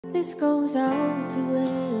This goes out to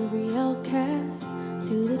every outcast,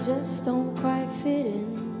 to the just don't quite fit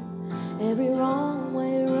in. Every wrong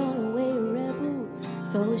way, runaway rebel,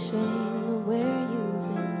 so ashamed of where you've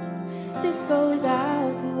been. This goes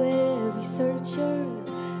out to every searcher,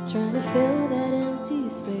 trying to fill that empty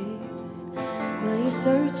space. Well, your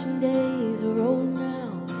searching days are over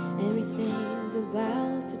now, everything's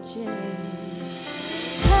about to change.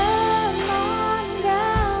 Come on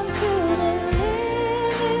down to the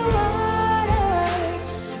living water,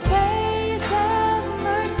 waves of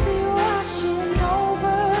mercy washing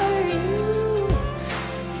over you.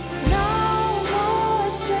 No more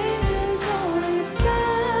strangers, only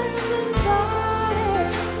sons and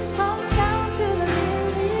daughters. Come down to the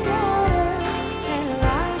living water and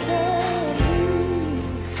rise anew.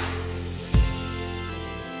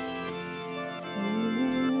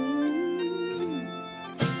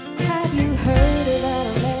 Have you heard about a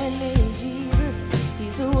man named Jesus?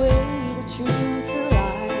 He's the way, the truth, the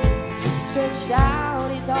life. Stretched out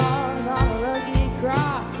his arms on a rugged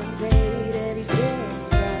cross and paid every sinner's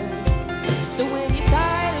price. So when you're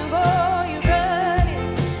tired of all you're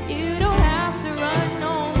running, you don't have to run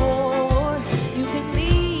no more. You can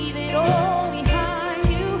leave it all behind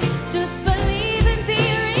you. Just believe and be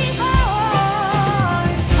reborn.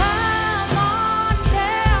 Come on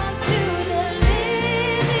down to the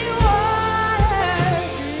living water,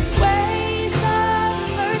 waves of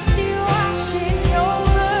mercy washing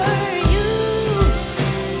over you.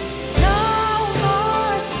 No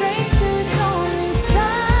more strangers, only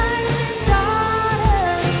sons and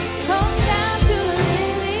daughters. Come down to the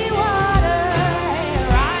living water and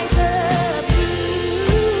rise up you.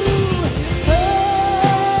 Oh,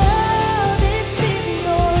 this is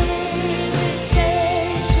your invitation.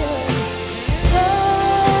 Oh,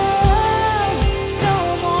 no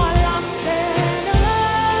more lost and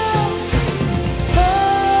alone. Oh,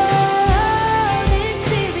 this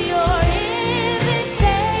is your invitation.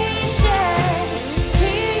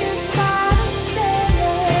 Hear your Father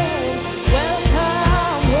saying,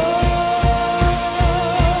 welcome home.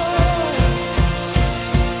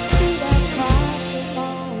 See that cross up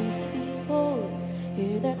on the steeple,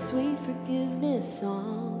 hear that sweet forgiveness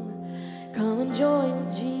song. Come and join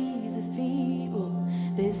the Jesus people.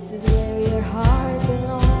 This is where your heart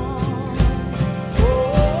belongs.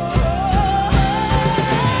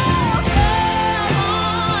 Come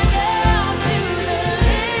on down to the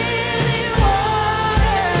living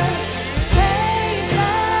water, waves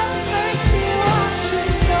of mercy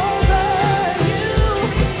washing over you.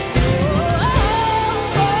 No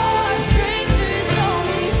more strangers,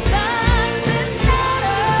 only sons and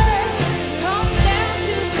daughters. Come down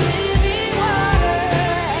to the living water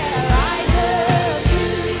and rise up you.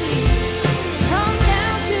 Come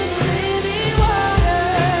down to the living water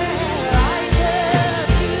and rise up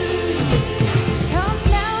you. Come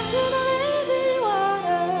down to the living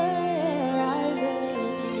water and rise up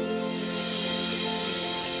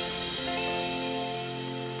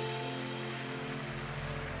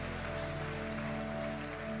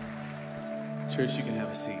Church, you can have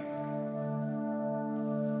a seat.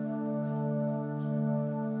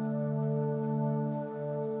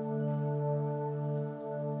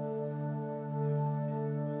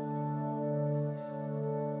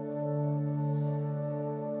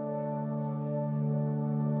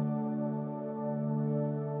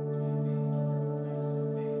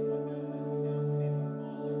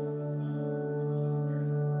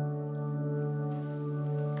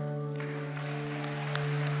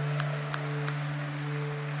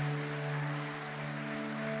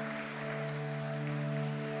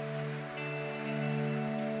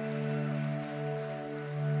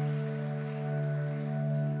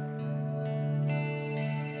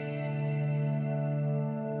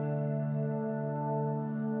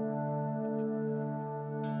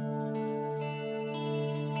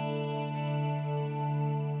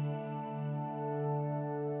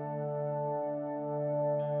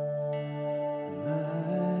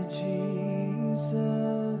 My Jesus,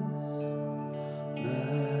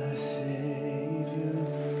 my Savior,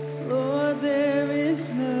 Lord, there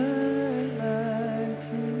is none like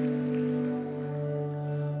you.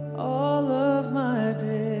 All of my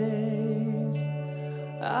days,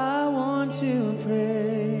 I want to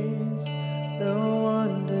praise the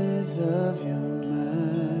wonders of your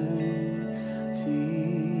mighty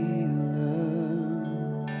love.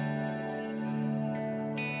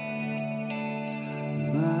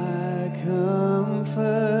 My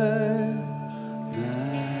comfort,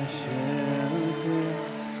 my shelter,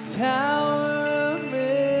 tower of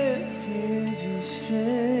refuge and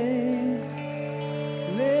strength.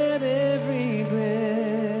 Let every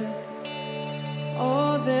breath,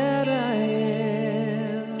 all that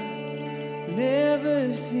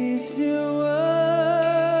cease to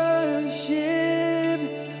worship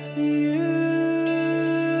you.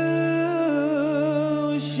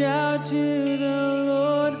 Shout to the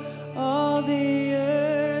Lord, all the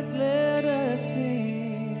earth, let us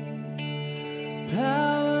sing.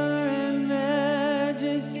 Power and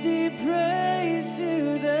majesty, praise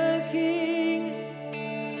to the King.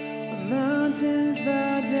 Mountains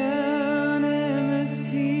bow down and the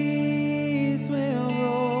seas will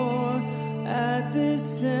roar at the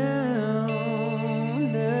sound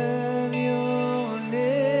of your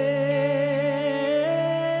name.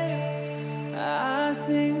 I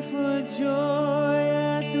sing for joy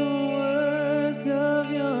at the work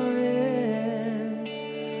of your hands.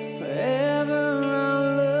 Forever I'll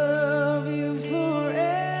love you,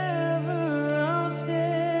 forever I'll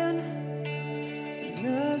stand.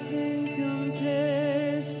 Nothing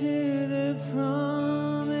compares to the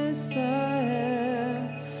promise I have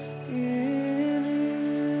in you.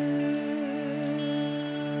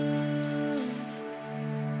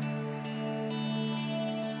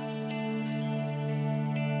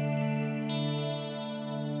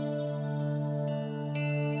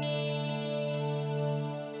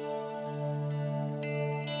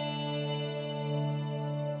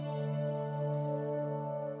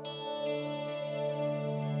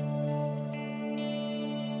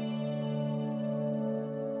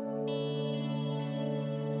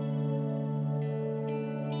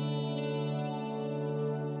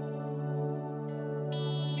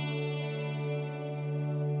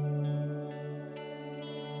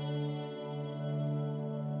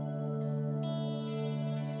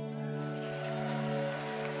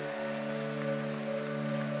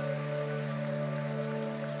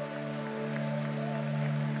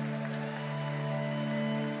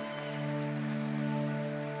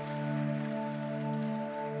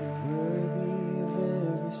 Worthy of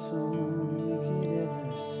every song we could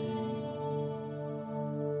ever sing.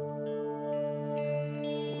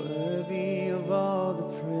 Worthy of all the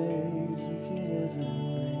praise we could ever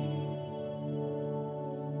bring.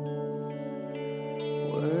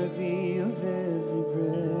 Worthy of every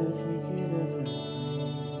breath we could ever breathe.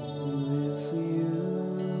 We live for you.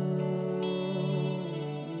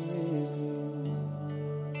 We live for you.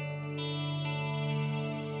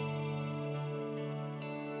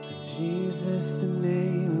 Jesus, the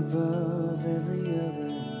name above every other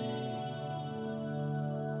name.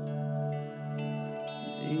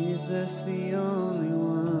 Jesus, the only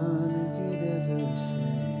one who could ever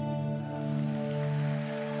save.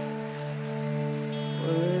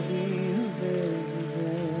 Worthy of every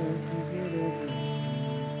breath we could ever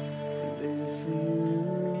breathe. We live for you.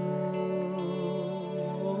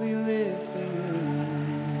 We live for you.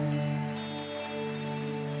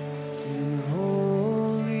 And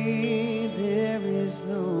holy, there is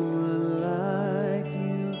no one like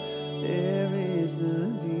you. There is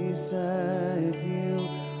none beside you.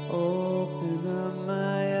 Open up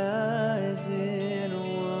my eyes in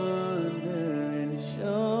wonder and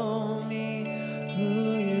show me who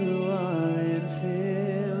you are.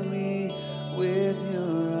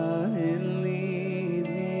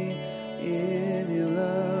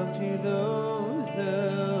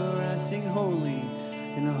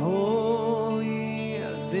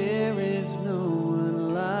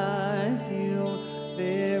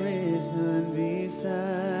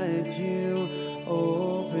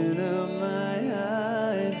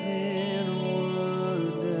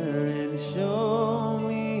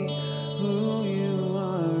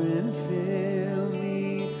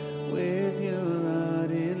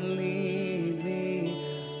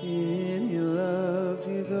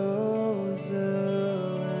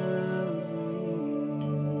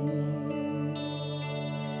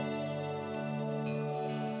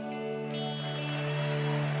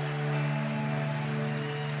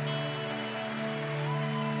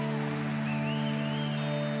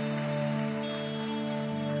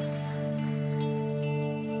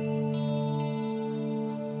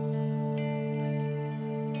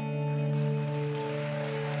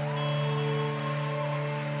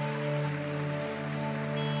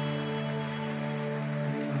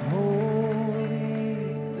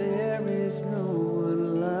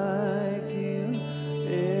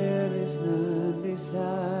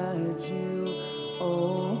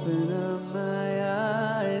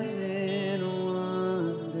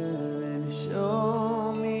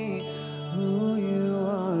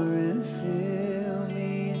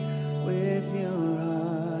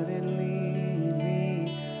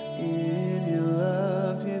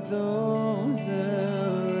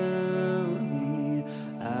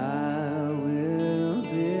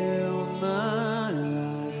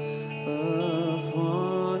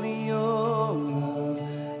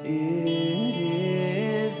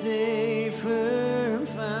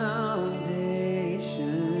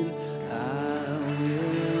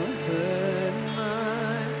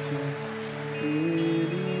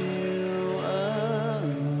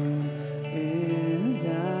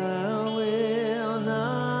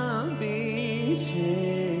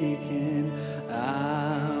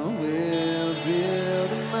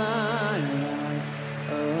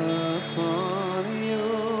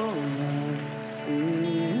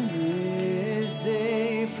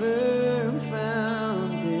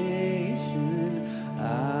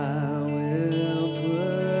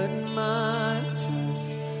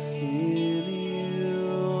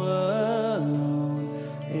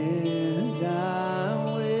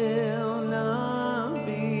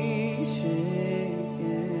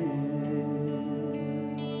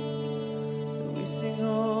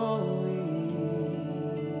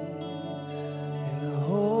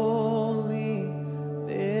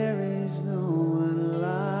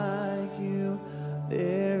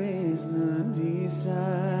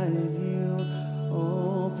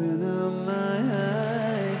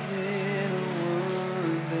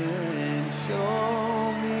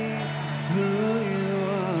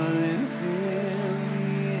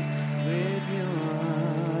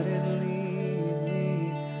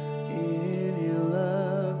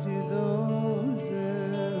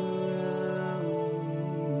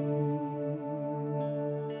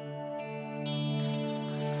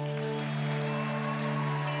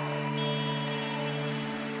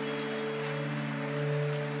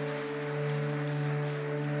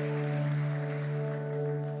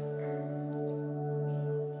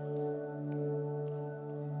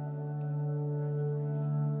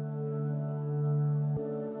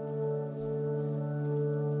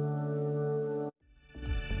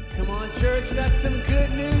 church, that's some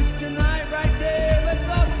good news tonight right there. Let's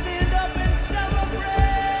all stand up and celebrate.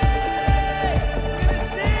 We're gonna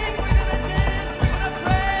sing, we're gonna dance, we're gonna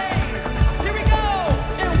praise. Here we go.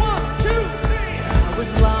 And 1, 2, 3. I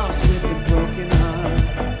was lost with a broken heart.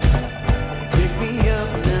 Pick me up,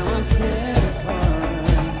 now I'm set apart.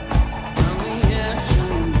 Found me out,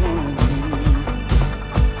 shining born again.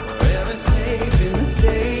 Forever safe in the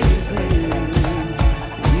Savior's hands.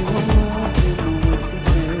 You are more than my words can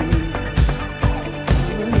say.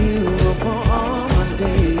 You are for all my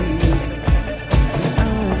days. Your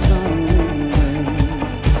eyes follow in your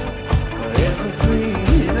ways. Forever free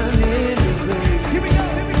in unending grace. Here we go,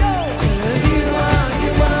 here we go. You are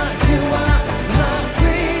my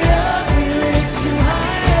freedom. We lift you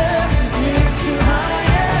higher, lift you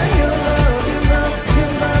higher. Your love, your love,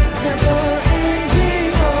 your love never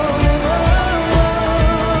ending. Oh,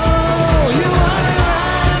 you are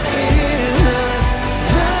alive in us.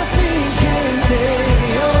 Nothing can take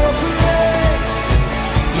your place.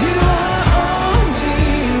 You are all we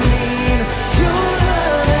need. Your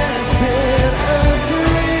love has set us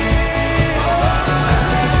free.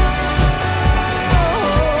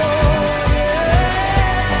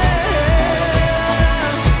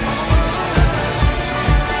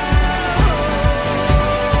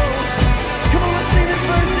 Come on, let's sing this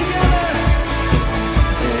verse together.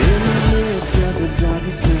 In the midst of the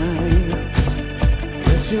darkest night,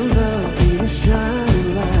 let your love be the shining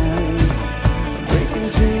light. Breaking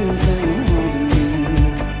chains that were holding me.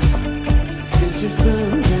 Sent your son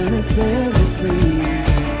down and set me free.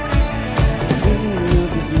 The pain of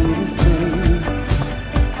this world will fade.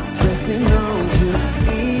 I'm pressing on to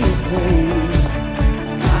see your face.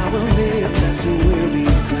 I will live that your will be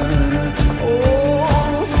done. Oh,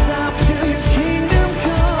 won't stop till your kingdom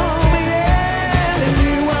come. Yeah, and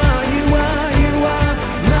you are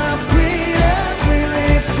my freedom. We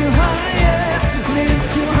lift you higher,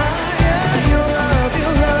 lift you higher. Your love,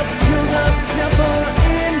 your love, your love never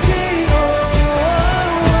ending. Oh,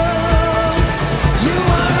 you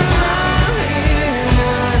are alive in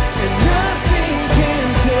us, and nothing can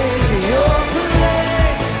take your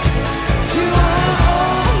place. You are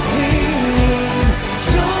all we need.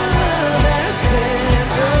 Your love has set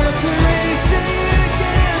us free. Sing it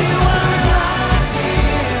again. You are alive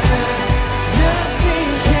in us. Nothing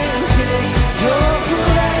can take your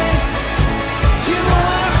place. You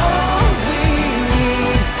are all we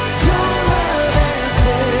need. Your love has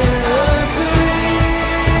set us free.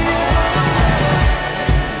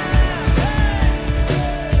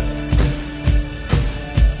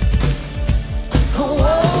 Oh,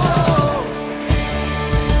 oh, oh.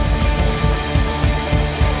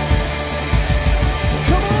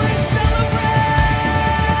 Come on and celebrate!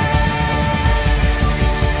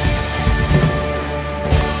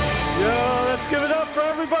 Yo, let's give it up for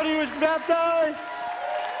everybody who was baptized.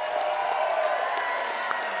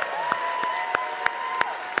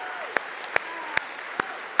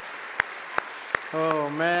 Oh,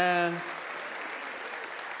 man.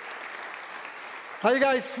 How you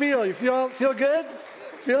guys feel? You feel good?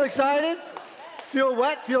 Feel excited? Feel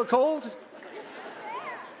wet? Feel cold?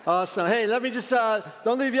 Awesome. Hey, let me just,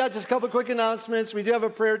 don't leave yet, just a couple quick announcements. We do have a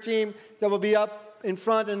prayer team that will be up in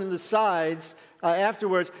front and in the sides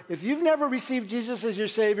afterwards. If you've never received Jesus as your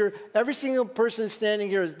Savior, every single person standing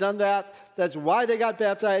here has done that. That's why they got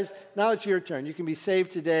baptized. Now it's your turn. You can be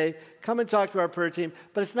saved today. Come and talk to our prayer team.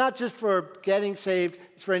 But it's not just for getting saved.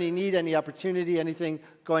 It's for any need, any opportunity, anything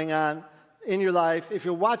going on in your life. If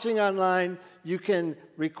you're watching online, you can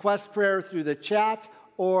request prayer through the chat,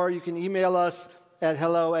 or you can email us at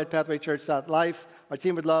hello@pathwaychurch.life. Our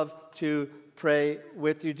team would love to pray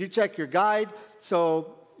with you. Do check your guide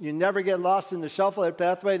so you never get lost in the shuffle at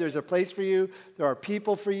Pathway. There's a place for you. There are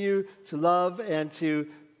people for you to love and to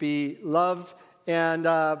be loved. And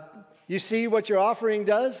you see what your offering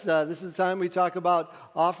does. This is the time we talk about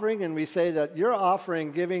offering, and we say that your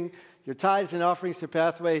offering, giving your tithes and offerings to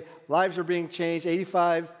Pathway, lives are being changed.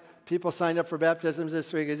 85 people signed up for baptisms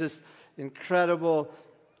this week. It's just incredible.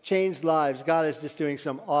 Changed lives. God is just doing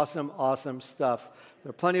some awesome, awesome stuff. There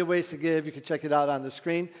are plenty of ways to give. You can check it out on the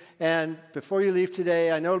screen. And before you leave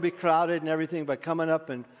today, I know it'll be crowded and everything, but coming up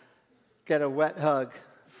and get a wet hug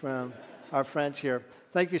from our friends here.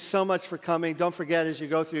 Thank you so much for coming. Don't forget as you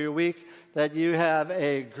go through your week that you have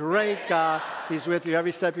a great God. He's with you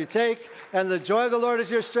every step you take. And the joy of the Lord is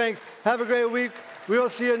your strength. Have a great week. We will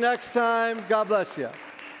see you next time. God bless you.